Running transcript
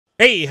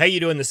Hey, how you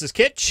doing? This is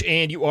Kitch,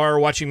 and you are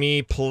watching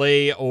me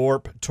play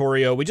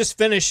Warptorio. We just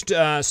finished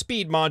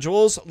speed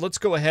modules. Let's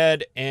go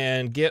ahead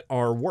and get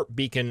our warp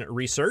beacon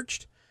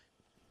researched.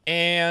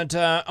 And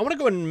I want to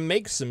go ahead and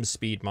make some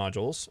speed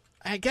modules.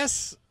 I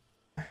guess...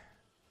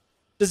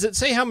 Does it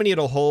say how many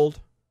it'll hold?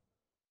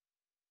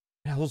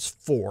 It holds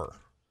 4.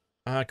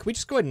 Can we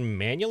just go ahead and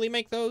manually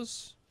make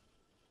those?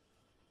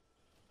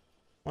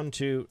 1,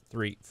 2,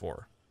 3,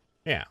 4.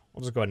 Yeah,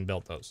 we'll just go ahead and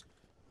build those.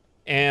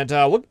 And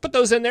we'll put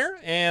those in there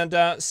and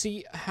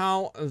see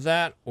how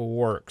that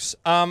works.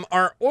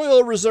 Our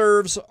oil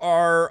reserves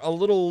are a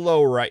little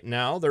low right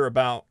now. They're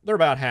about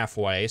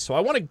halfway. So I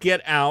want to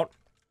get out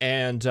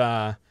and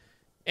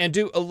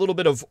do a little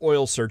bit of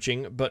oil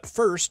searching. But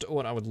first,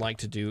 what I would like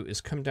to do is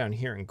come down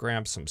here and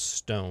grab some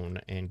stone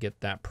and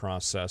get that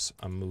process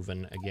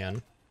moving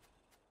again.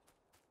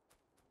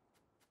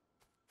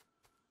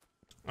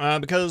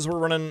 Because we're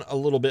running a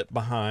little bit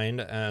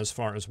behind as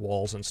far as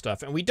walls and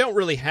stuff. And we don't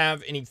really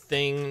have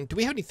anything... Do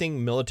we have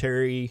anything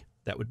military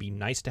that would be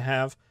nice to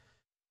have?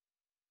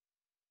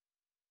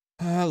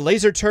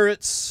 Laser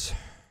turrets.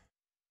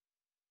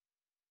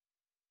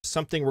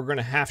 Something we're going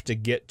to have to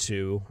get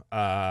to.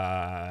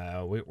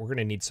 We're going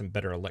to need some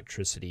better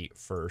electricity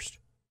first.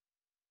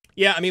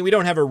 Yeah, I mean, we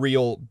don't have a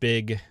real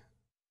big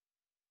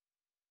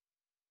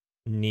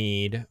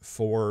need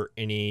for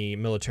any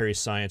military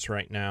science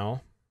right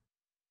now.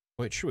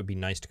 It sure would be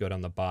nice to go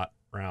down the bot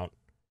route.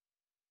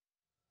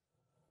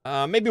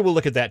 Maybe we'll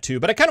look at that too,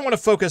 but I kind of want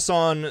to focus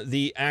on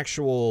the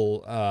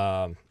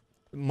actual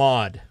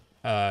mod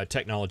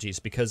technologies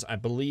because I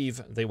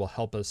believe they will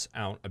help us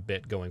out a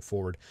bit going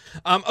forward.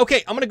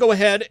 Okay, I'm going to go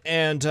ahead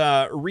and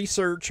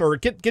research or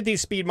get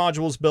these speed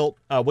modules built.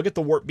 We'll get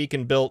the warp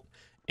beacon built,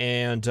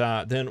 and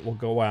then we'll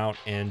go out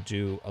and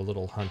do a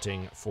little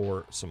hunting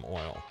for some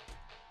oil.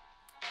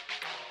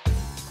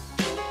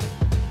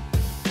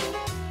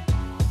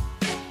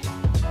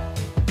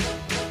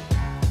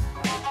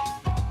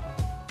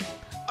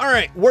 All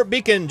right, warp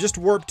beacon just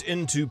warped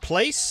into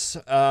place.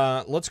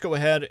 Let's go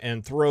ahead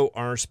and throw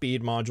our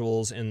speed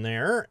modules in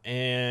there,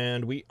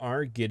 and we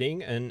are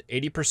getting an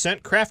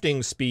 80%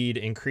 crafting speed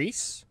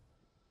increase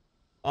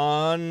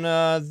on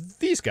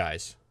these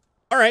guys.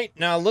 All right,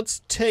 now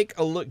let's take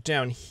a look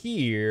down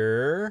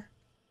here.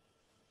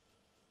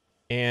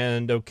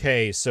 And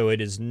okay, so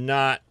it is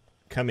not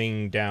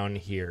coming down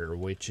here,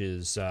 which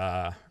is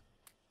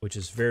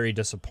very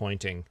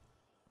disappointing.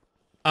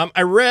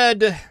 I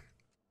read.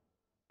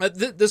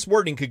 This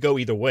wording could go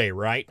either way,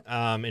 right?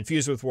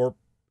 Infused with warp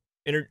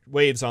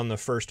waves on the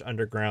first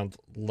underground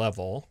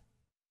level.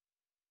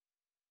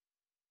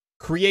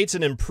 Creates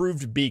an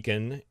improved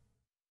beacon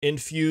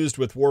infused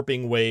with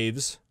warping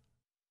waves,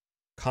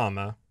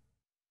 comma,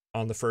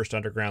 on the first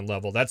underground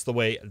level. That's the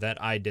way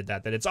that I did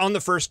that. That it's on the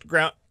first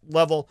ground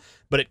level,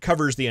 but it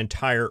covers the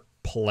entire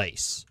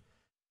place.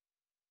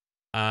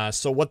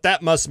 So what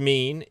that must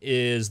mean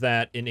is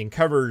that it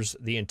covers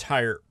the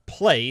entire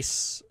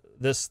place.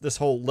 This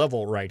whole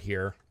level right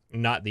here,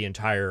 not the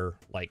entire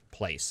like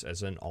place,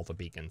 as in all the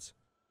beacons,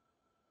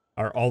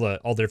 or all the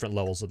different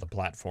levels of the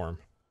platform.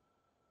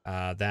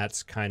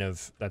 That's kind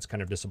of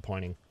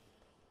disappointing.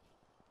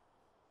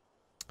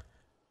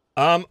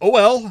 Oh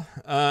well,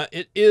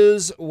 it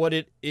is what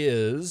it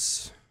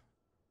is.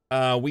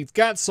 We've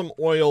got some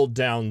oil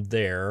down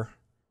there.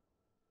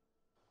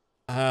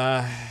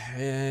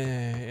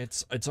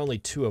 It's only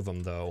 2 of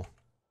them though.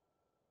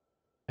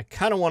 I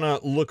kind of want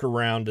to look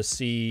around to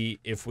see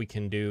if we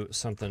can do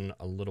something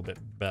a little bit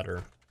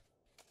better.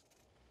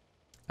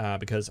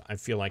 Because I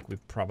feel like we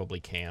probably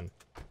can.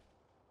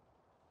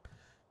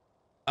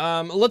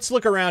 Let's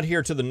look around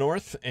here to the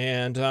north,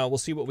 and we'll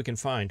see what we can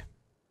find.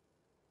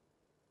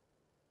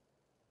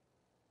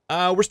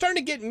 We're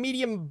starting to get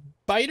medium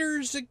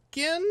biters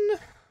again.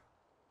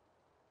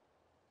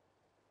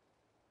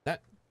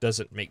 That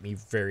doesn't make me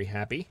very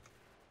happy.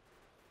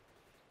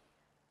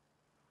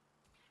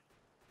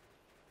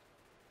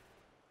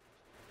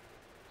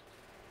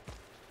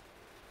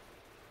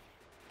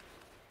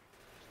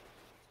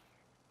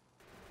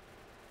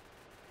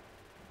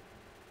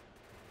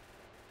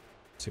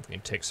 See if we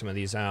can take some of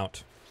these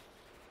out.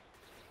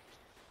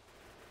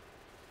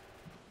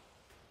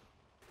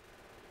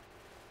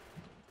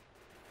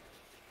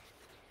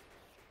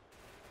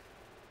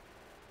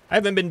 I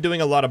haven't been doing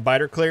a lot of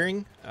biter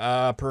clearing.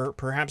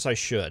 Perhaps I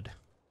should.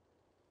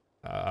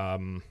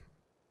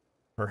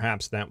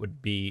 Perhaps that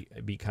would be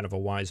kind of a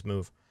wise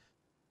move.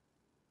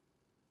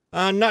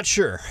 Not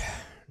sure.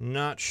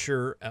 Not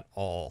sure at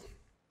all.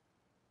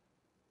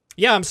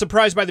 Yeah, I'm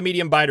surprised by the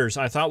medium biters.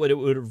 I thought it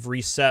would have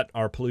reset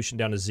our pollution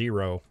down to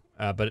 0,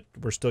 but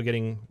we're still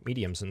getting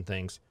mediums and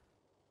things.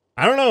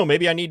 I don't know.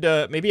 Maybe I need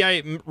to. Maybe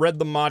I read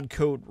the mod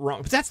code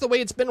wrong. But that's the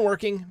way it's been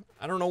working.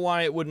 I don't know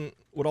why it would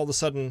all of a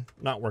sudden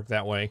not work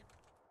that way.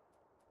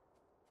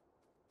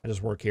 I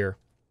just work here.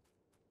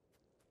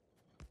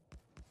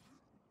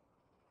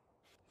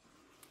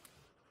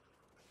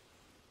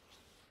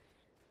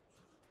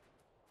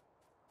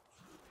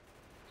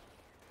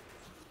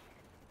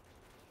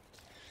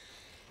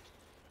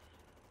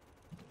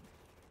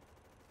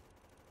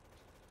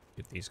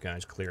 Get these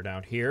guys cleared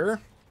out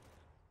here.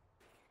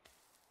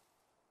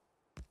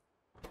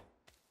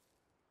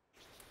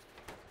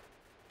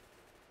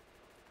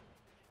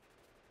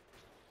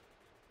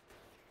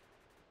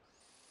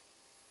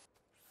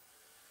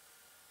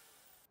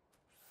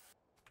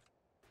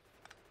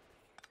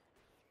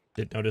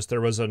 Did notice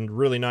there was a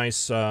really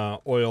nice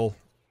oil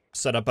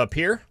setup up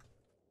here.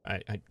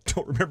 I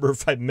don't remember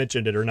if I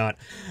mentioned it or not.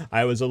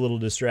 I was a little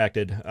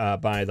distracted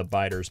by the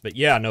biters, but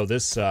yeah, no,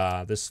 this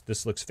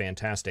looks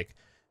fantastic.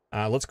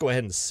 Let's go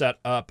ahead and set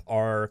up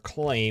our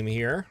claim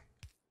here.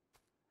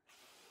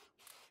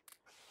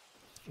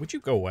 Would you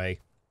go away?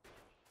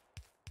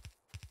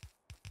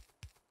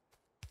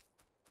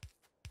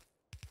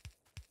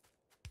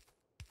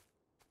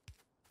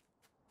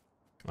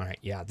 All right,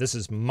 yeah, this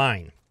is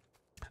mine.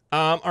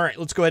 All right,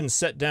 let's go ahead and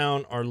set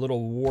down our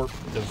little warp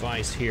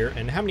device here.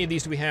 And how many of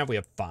these do we have? We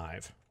have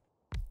 5.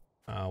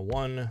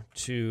 1,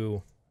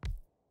 2,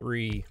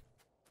 3,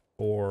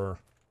 4,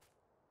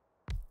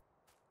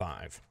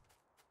 5.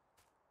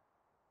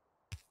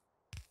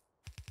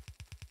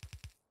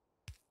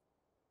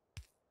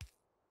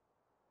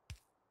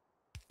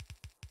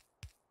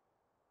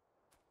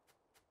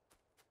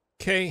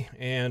 Okay,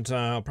 and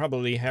I'll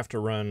probably have to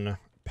run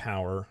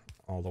power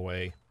all the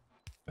way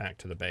back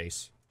to the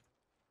base.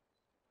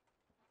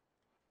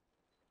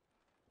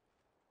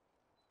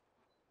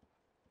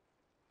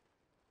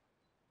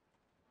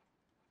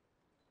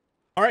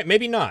 All right,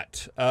 maybe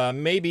not.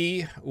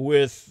 Maybe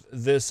with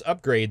this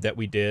upgrade that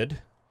we did,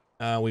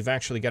 we've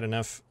actually got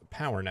enough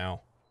power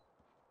now.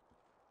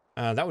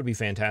 That would be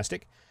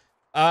fantastic.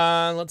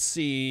 Let's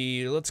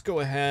see. Let's go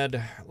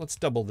ahead. Let's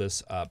double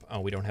this up. Oh,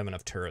 we don't have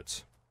enough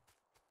turrets.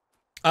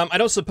 I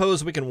don't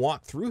suppose we can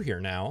walk through here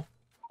now.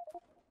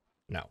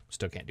 No,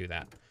 still can't do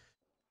that.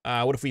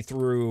 What if we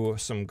threw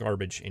some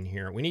garbage in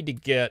here? We need to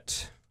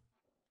get...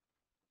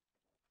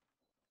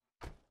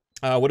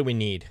 what do we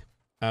need?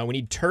 We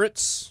need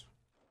turrets,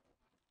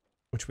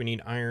 which we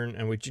need iron,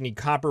 and which you need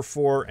copper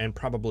for, and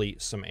probably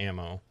some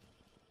ammo.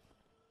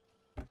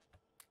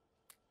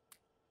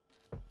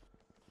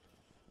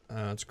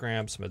 Let's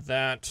grab some of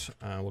that.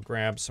 We'll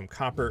grab some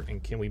copper,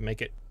 and can we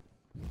make it?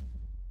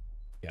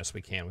 Yes,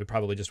 we can. We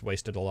probably just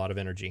wasted a lot of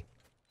energy.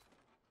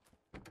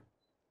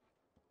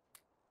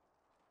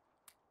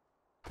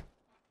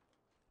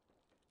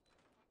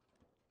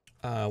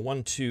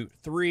 One, two,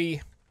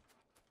 three.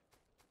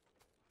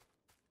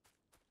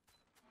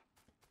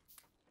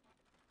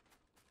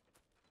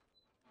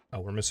 Oh,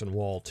 we're missing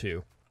wall,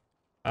 too.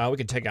 We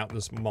can take out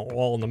this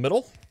wall in the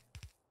middle.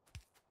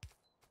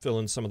 Fill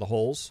in some of the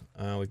holes.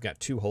 We've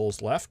got 2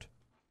 holes left.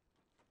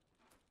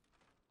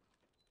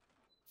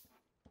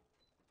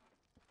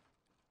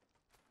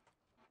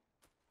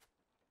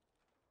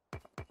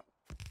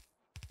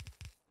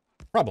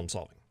 Problem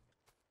solving.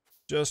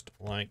 Just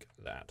like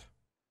that.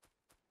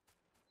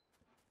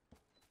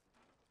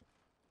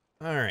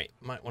 All right,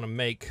 might want to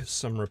make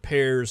some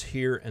repairs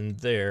here and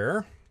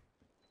there.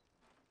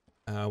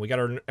 We got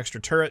our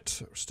extra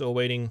turret. We're still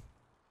waiting.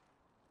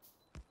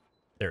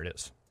 There it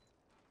is.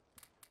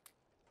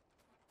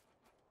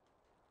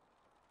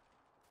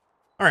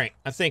 All right,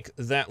 I think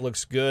that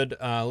looks good.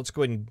 Let's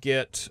go ahead and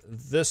get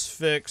this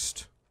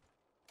fixed.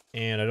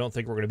 And I don't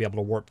think we're going to be able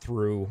to warp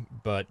through,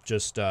 but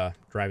just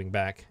driving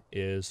back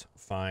is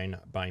fine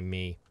by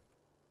me.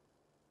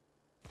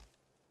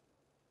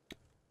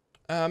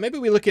 Maybe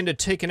we look into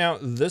taking out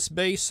this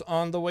base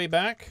on the way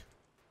back.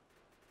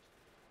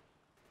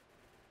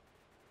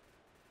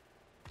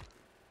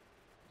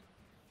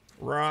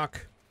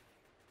 Rock.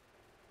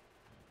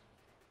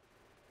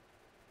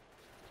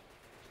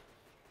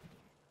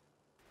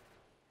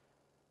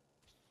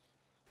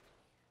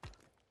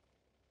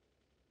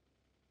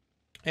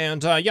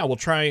 And yeah, we'll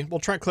try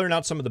clearing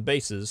out some of the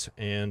bases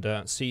and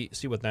see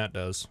what that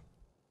does.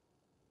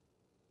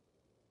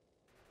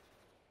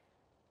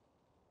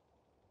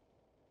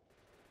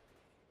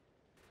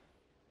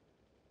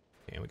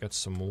 Okay, we got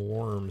some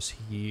worms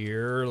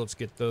here. Let's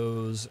get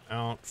those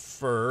out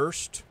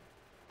first.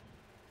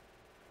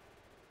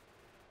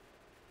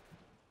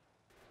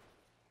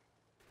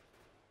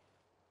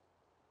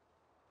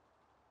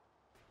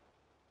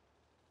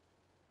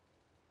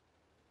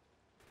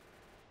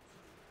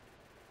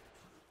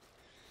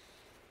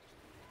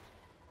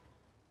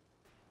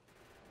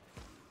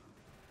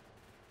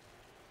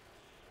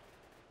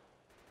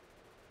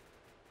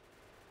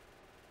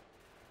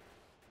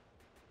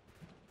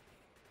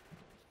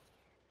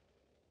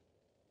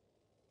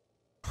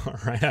 All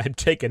right, I've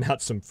taken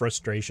out some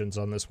frustrations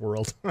on this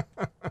world.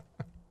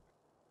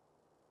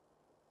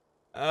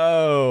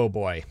 Oh,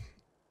 boy.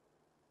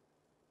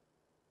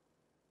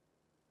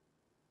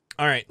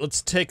 All right,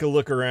 let's take a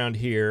look around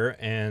here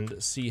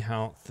and see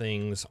how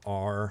things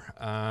are.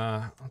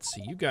 Let's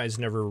see, you guys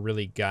never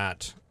really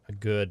got a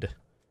good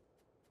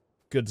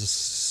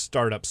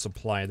startup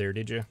supply there,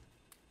 did you?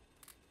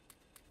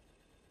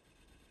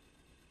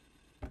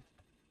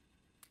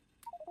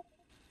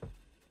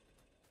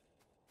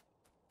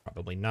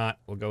 Probably not.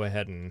 We'll go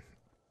ahead and...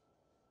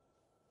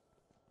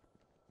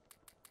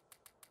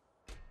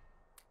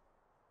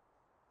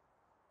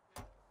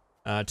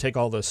 Take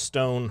all the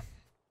stone,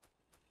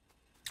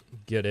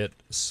 get it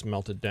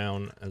smelted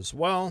down as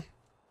well.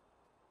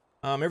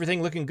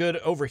 Everything looking good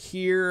over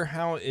here.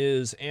 How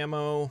is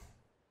ammo?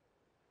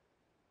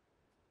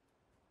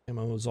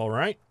 Ammo is all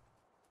right.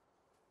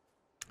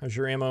 How's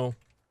your ammo?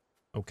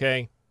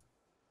 Okay.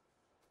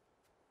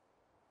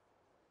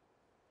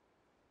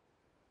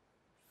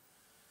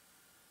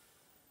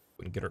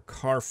 We can get our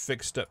car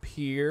fixed up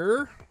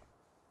here.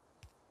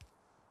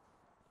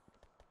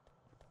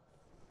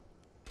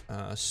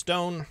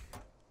 Stone.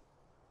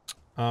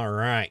 All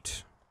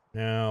right.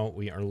 Now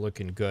we are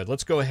looking good.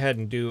 Let's go ahead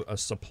and do a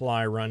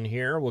supply run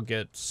here. We'll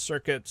get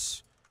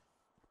circuits,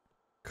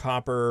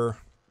 copper,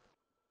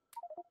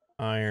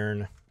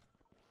 iron,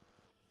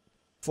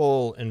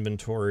 full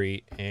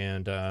inventory,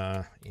 and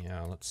yeah,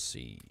 let's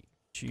see.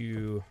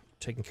 You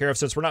taken care of.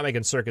 Since we're not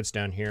making circuits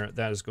down here,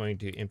 that is going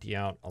to empty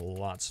out a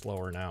lot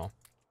slower now.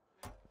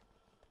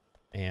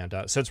 And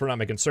since we're not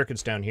making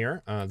circuits down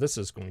here, this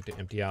is going to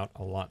empty out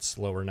a lot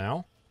slower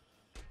now.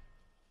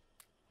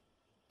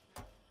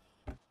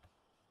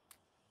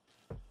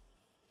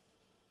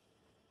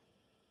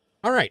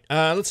 All right,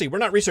 let's see. We're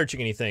not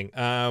researching anything.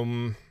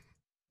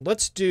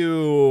 Let's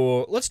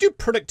do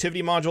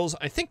productivity modules.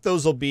 I think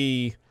those will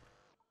be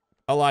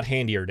a lot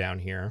handier down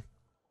here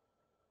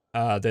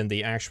than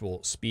the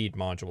actual speed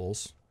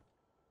modules.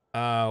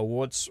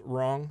 What's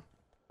wrong?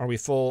 Are we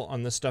full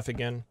on this stuff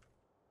again?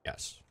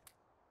 Yes.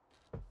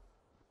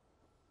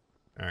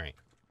 All right.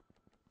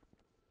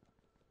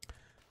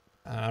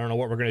 I don't know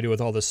what we're going to do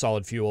with all this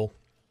solid fuel.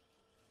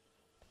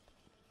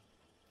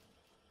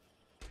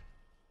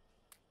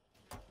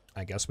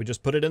 I guess we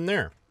just put it in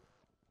there.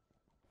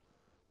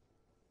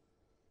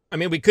 I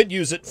mean, we could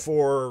use it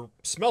for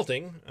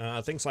smelting,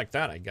 things like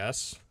that, I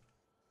guess.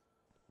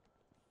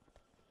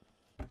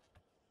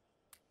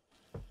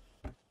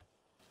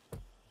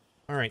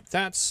 All right,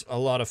 that's a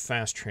lot of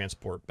fast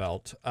transport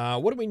belt.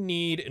 What do we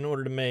need in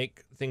order to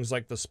make things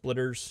like the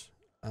splitters,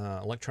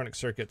 electronic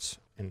circuits,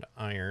 and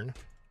iron?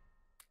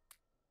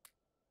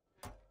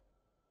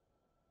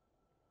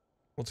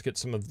 Let's get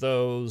some of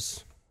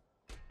those,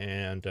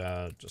 and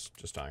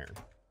just iron.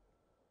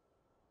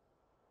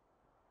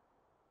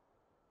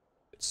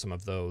 Get some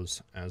of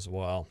those as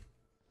well.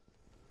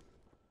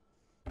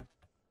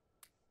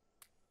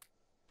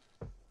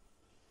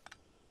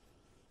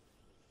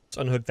 Let's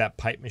unhook that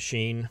pipe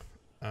machine,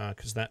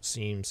 because that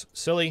seems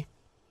silly.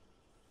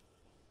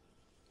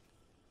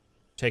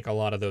 Take a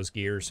lot of those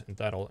gears, and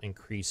that'll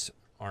increase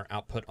our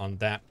output on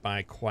that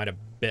by quite a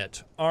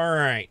bit. All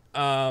right,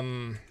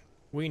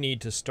 we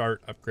need to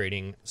start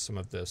upgrading some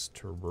of this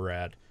to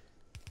red.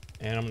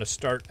 And I'm going to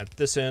start at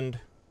this end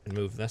and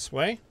move this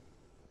way.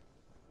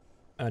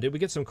 Did we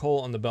get some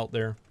coal on the belt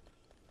there?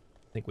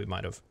 I think we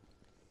might have.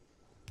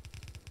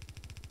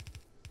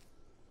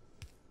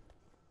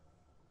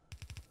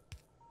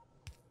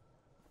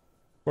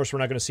 Of course, we're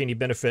not going to see any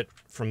benefit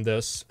from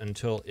this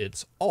until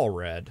it's all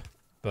red,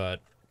 but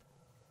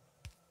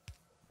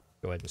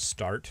go ahead and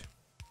start.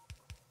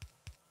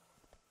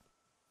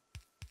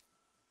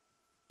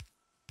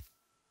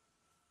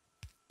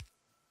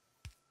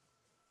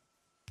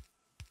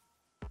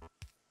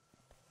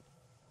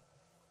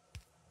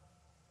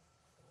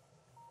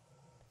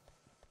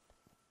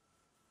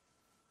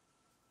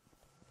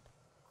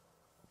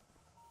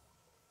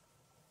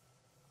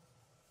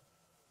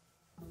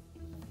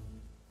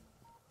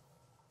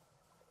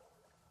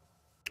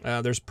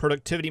 There's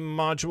productivity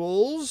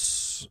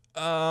modules.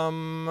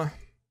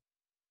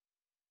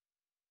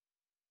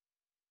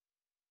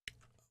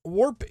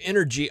 Warp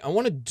energy. I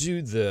want to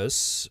do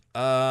this.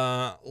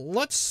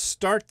 Let's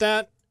start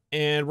that,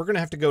 and we're going to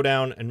have to go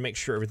down and make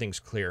sure everything's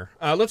clear.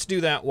 Let's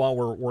do that while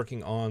we're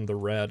working on the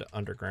red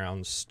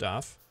underground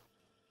stuff.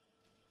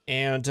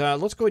 And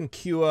let's go ahead and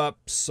queue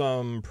up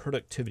some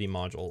productivity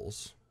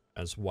modules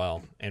as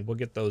well. And we'll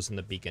get those in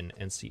the beacon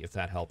and see if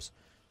that helps.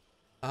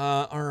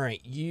 All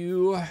right,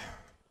 you...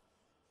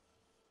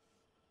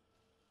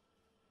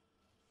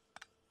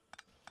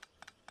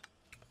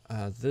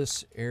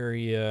 this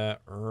area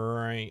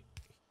right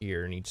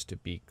here needs to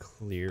be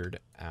cleared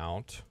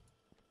out.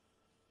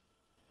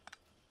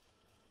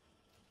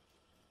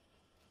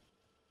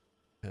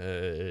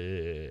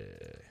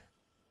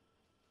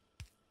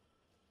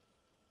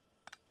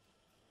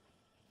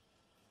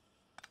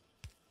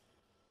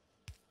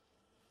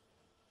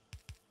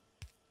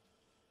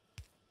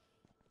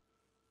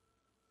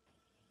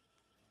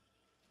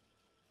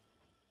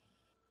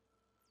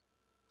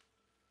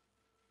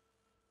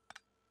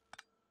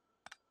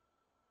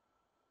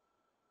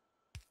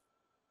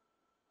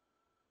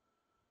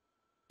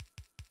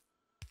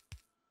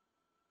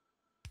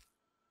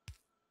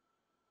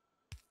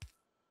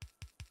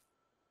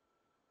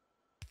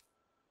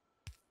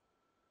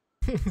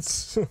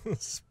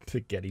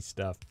 Spaghetti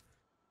stuff.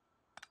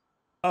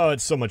 Oh,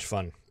 it's so much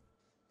fun.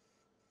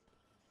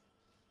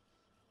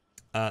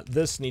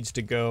 This needs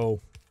to go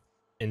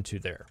into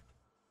there.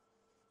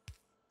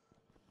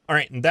 All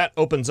right, and that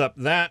opens up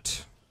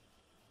that.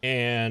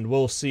 And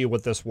we'll see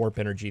what this warp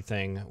energy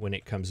thing, when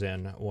it comes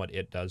in, what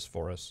it does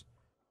for us.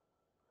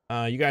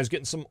 You guys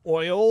getting some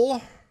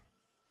oil?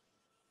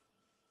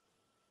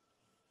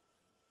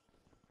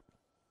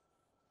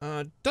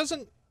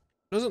 Doesn't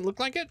look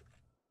like it.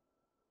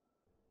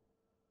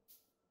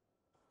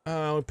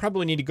 We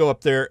probably need to go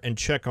up there and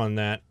check on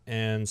that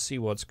and see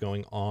what's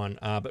going on.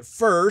 But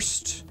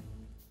first,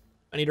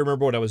 I need to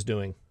remember what I was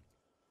doing.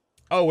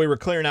 Oh, we were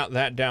clearing out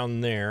that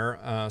down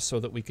there so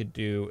that we could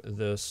do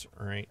this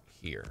right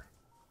here.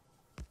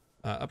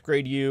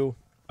 Upgrade you.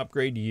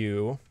 Upgrade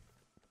you.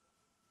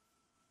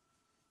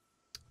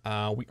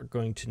 We are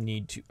going to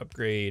need to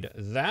upgrade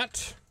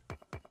that.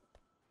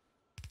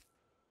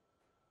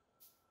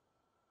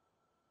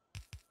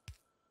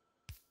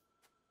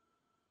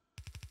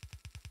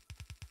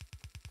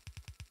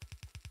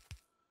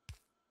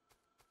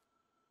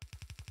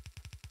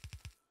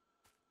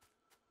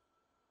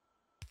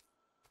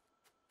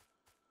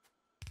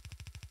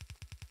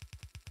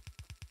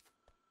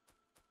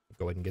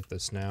 Go ahead and get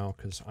this now,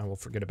 because I will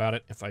forget about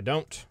it if I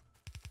don't.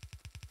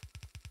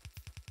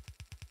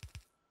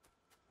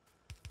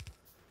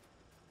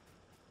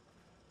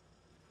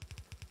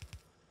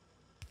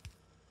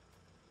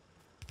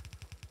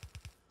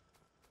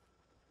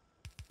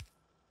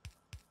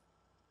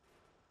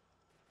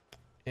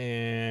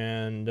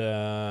 And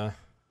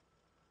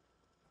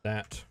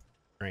that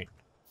right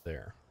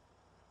there.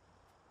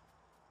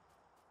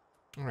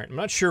 All right, I'm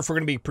not sure if we're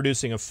going to be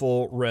producing a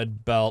full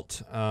red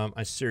belt.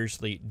 I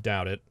seriously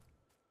doubt it.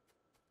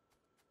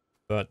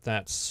 But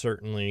that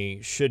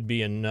certainly should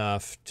be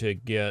enough to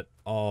get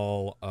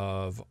all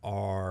of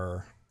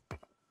our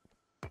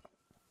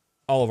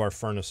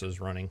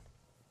furnaces running.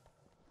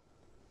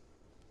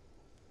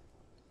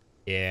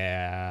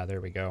 Yeah, there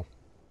we go.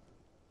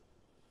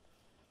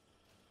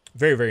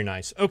 Very, very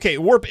nice. Okay,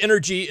 warp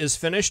energy is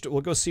finished.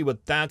 We'll go see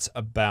what that's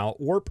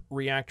about. Warp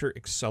reactor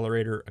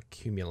accelerator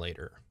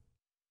accumulator.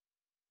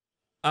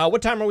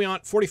 What time are we on?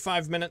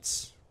 45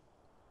 minutes.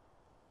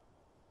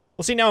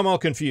 Well, see, now I'm all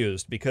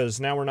confused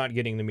because now we're not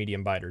getting the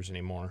medium biters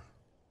anymore.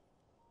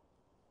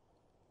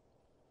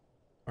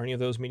 Are any of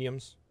those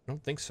mediums? I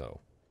don't think so.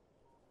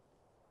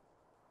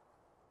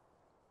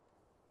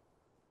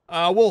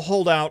 We'll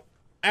hold out.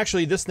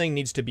 Actually, this thing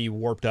needs to be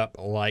warped up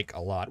like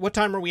a lot. What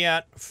time are we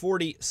at?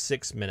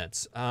 46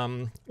 minutes.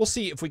 We'll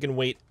see if we can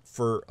wait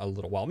for a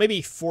little while.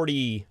 Maybe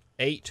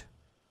 48.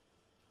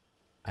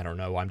 I don't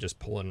know. I'm just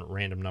pulling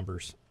random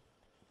numbers.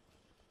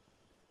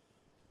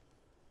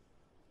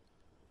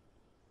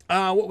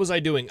 What was I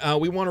doing?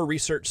 We want to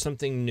research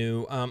something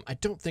new. I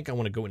don't think I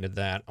want to go into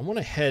that. I want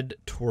to head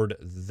toward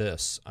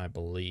this, I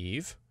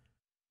believe.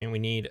 And we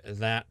need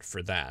that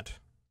for that.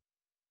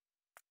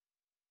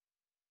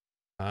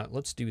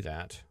 Let's do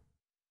that.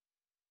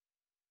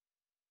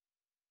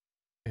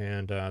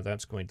 And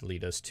that's going to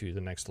lead us to the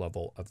next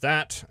level of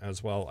that,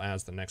 as well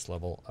as the next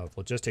level of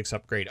logistics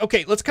upgrade.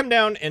 Okay, let's come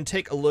down and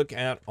take a look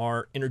at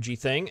our energy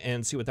thing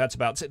and see what that's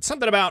about. It's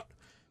something about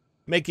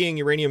making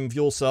uranium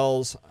fuel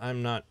cells.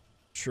 I'm not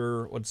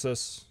sure. What's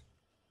this?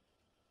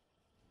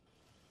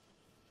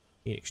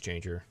 Heat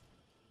exchanger.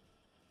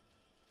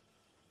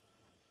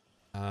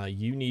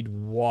 You need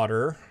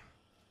water.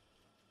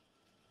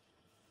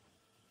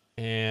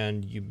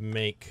 And you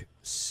make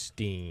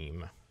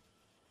steam.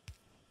 If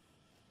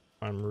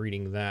I'm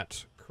reading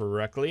that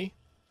correctly.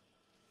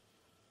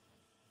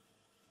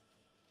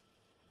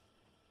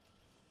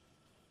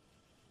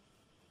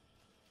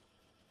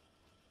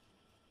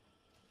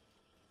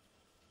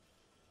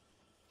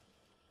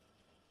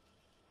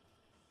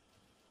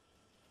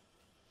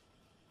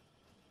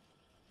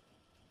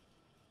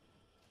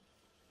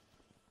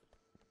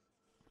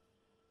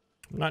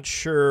 I'm not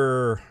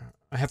sure.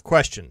 I have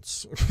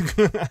questions.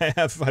 I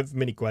have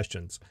many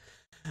questions.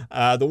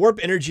 The warp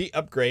energy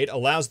upgrade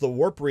allows the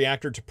warp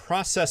reactor to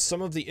process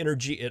some of the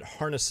energy it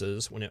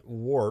harnesses when it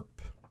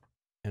warp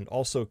and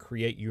also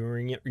create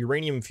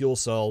uranium fuel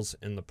cells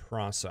in the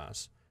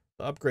process.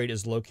 The upgrade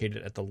is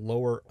located at the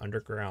lower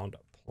underground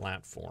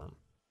platform.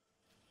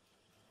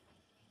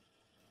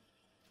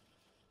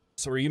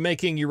 So are you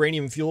making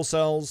uranium fuel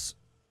cells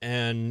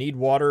and need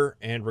water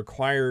and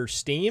require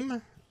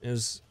steam?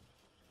 Is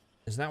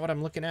that what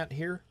I'm looking at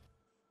here?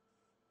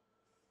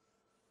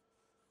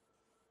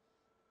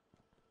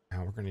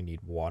 Oh, we're going to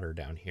need water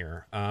down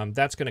here.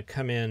 That's going to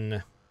come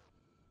in.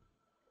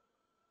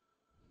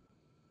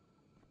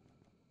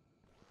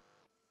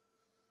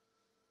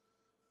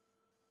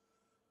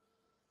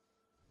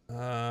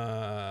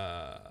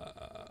 No,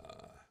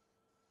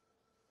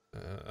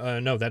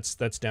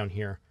 that's down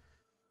here.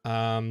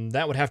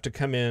 That would have to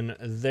come in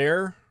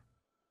there.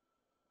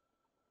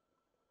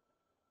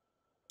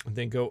 And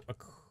then go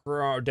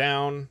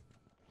down.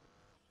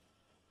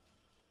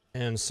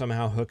 And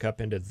somehow hook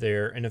up into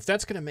there. And if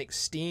that's going to make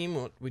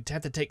steam, we'd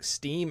have to take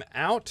steam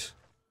out.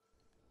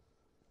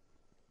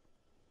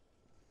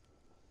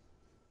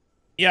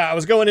 Yeah, I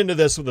was going into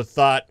this with the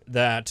thought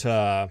that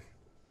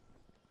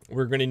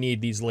we're going to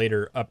need these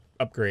later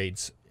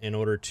upgrades in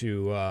order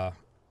to...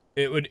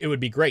 it would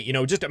be great. You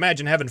know, just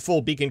imagine having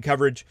full beacon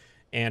coverage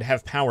and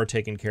have power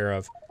taken care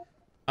of.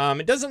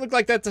 It doesn't look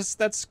like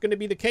that's going to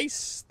be the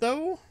case,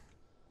 though.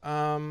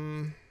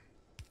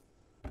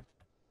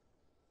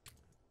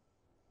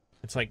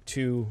 It's like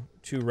two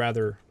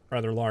rather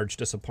large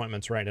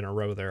disappointments right in a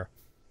row there.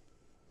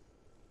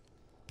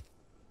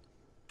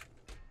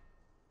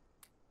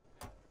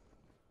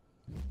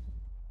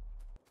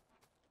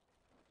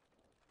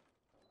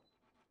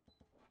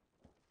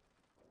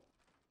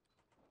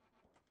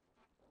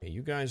 Okay,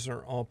 you guys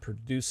are all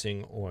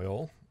producing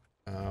oil.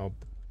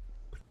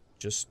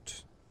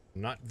 Just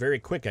not very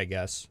quick, I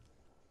guess.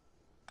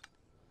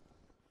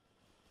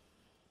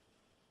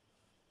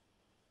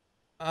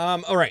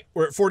 All right,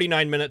 we're at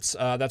 49 minutes.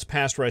 That's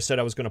past where I said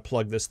I was going to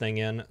plug this thing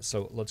in.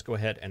 So let's go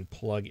ahead and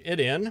plug it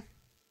in.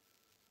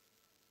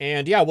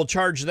 And yeah, we'll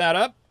charge that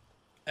up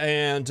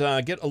and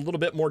get a little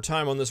bit more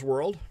time on this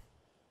world.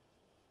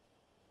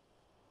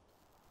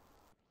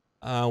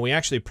 We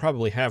actually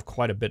probably have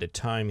quite a bit of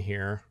time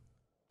here.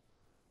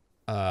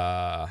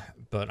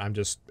 But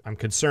I'm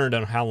concerned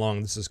on how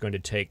long this is going to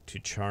take to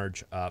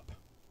charge up.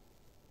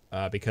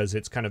 Because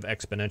it's kind of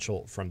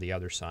exponential from the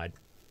other side.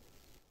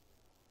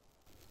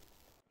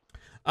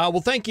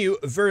 Well, thank you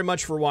very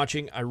much for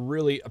watching. I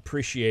really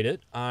appreciate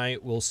it. I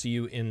will see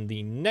you in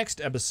the next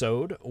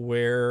episode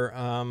where,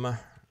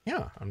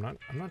 yeah, I'm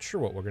not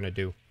sure what we're going to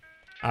do.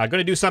 Going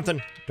to do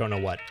something. Don't know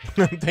what.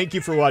 Thank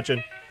you for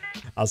watching.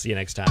 I'll see you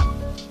next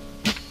time.